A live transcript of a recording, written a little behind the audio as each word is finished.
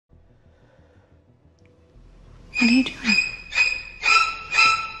What are you doing?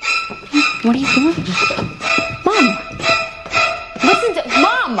 What are you doing? Mom! Listen to...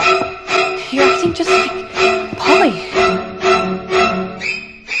 Mom! You're acting just like Polly.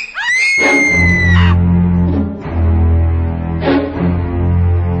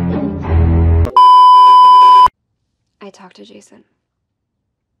 I talked to Jason.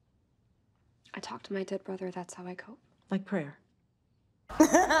 I talked to my dead brother. That's how I cope. Like prayer.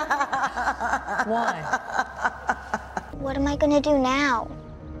 Why? What am I gonna do now?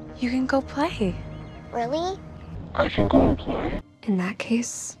 You can go play. Really? I can go and play. In that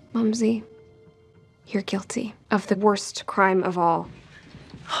case, Mumsy, you're guilty of the worst crime of all.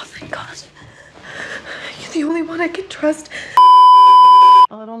 Oh, thank God. You're the only one I can trust.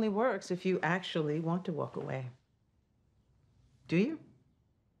 Well, it only works if you actually want to walk away. Do you?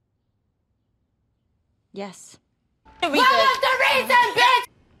 Yes. What was the reason, bitch?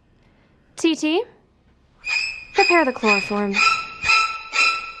 TT, prepare the chloroform.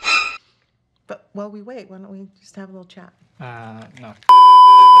 But while we wait, why don't we just have a little chat? No.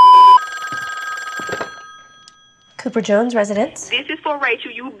 Cooper Jones residence. This is for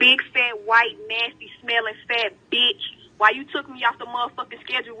Rachel, you big, fat, white, nasty, smelling, fat bitch. Why you took me off the motherfucking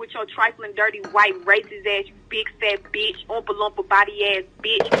schedule with your trifling, dirty, white, racist ass, you big, fat bitch, oompa loompa body ass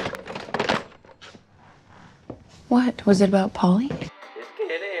bitch. What? Was it about Polly? It's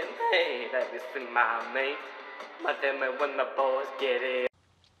getting paid, that is in my mate. My damn it, when the boys get it.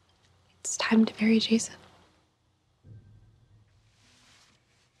 It's time to marry Jason.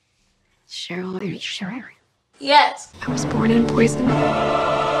 Cheryl. Cheryl. Yes. I was born in poison.